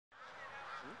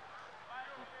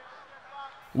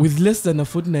With less than a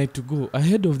fortnight to go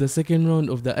ahead of the second round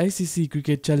of the ICC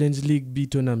Cricket Challenge League B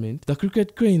tournament, the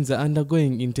Cricket Cranes are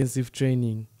undergoing intensive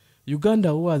training. Uganda,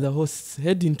 who are the hosts,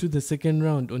 head into the second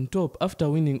round on top after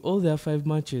winning all their 5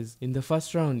 matches in the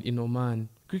first round in Oman.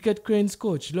 Cricket Cranes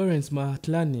coach Lawrence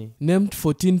Mahatlane named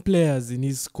 14 players in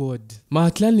his squad.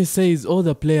 Mahatlane says all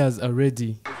the players are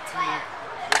ready. The team,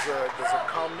 there's a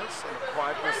calmness and a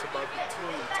quietness about the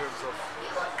team in terms of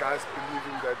guys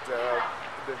believing that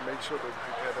they've made sure they've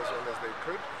prepared as well as they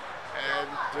could. And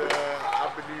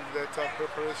I believe that our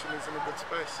preparation is in a good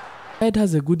space. The side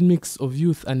has a good mix of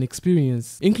youth and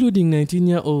experience, including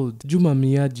 19-year-old Juma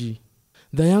Miyaji.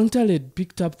 The young talent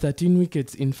picked up 13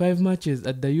 wickets in 5 matches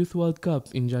at the Youth World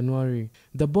Cup in January.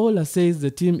 The bowler says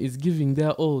the team is giving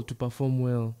their all to perform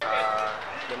well.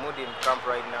 The mood in camp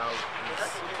right now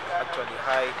is actually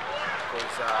high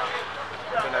because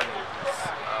the tournament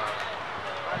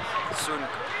is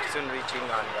soon reaching,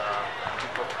 and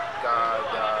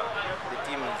the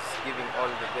team is giving all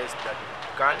the best that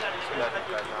it can so that we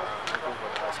can improve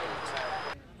on our skills.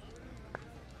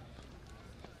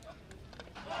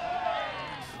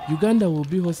 Uganda will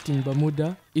be hosting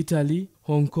Bermuda, Italy,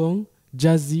 Hong Kong,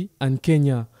 Jersey and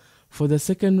Kenya for the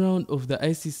second round of the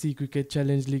ICC Cricket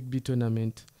Challenge League B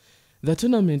tournament. The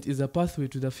tournament is a pathway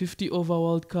to the 50 Over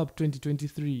World Cup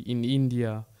 2023 in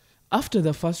India. After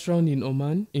the first round in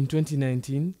Oman in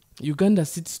 2019, Uganda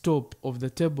sits top of the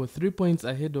table 3 points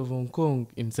ahead of Hong Kong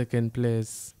in second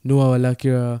place. Noah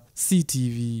Walakira,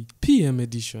 CTV, PM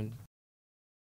edition.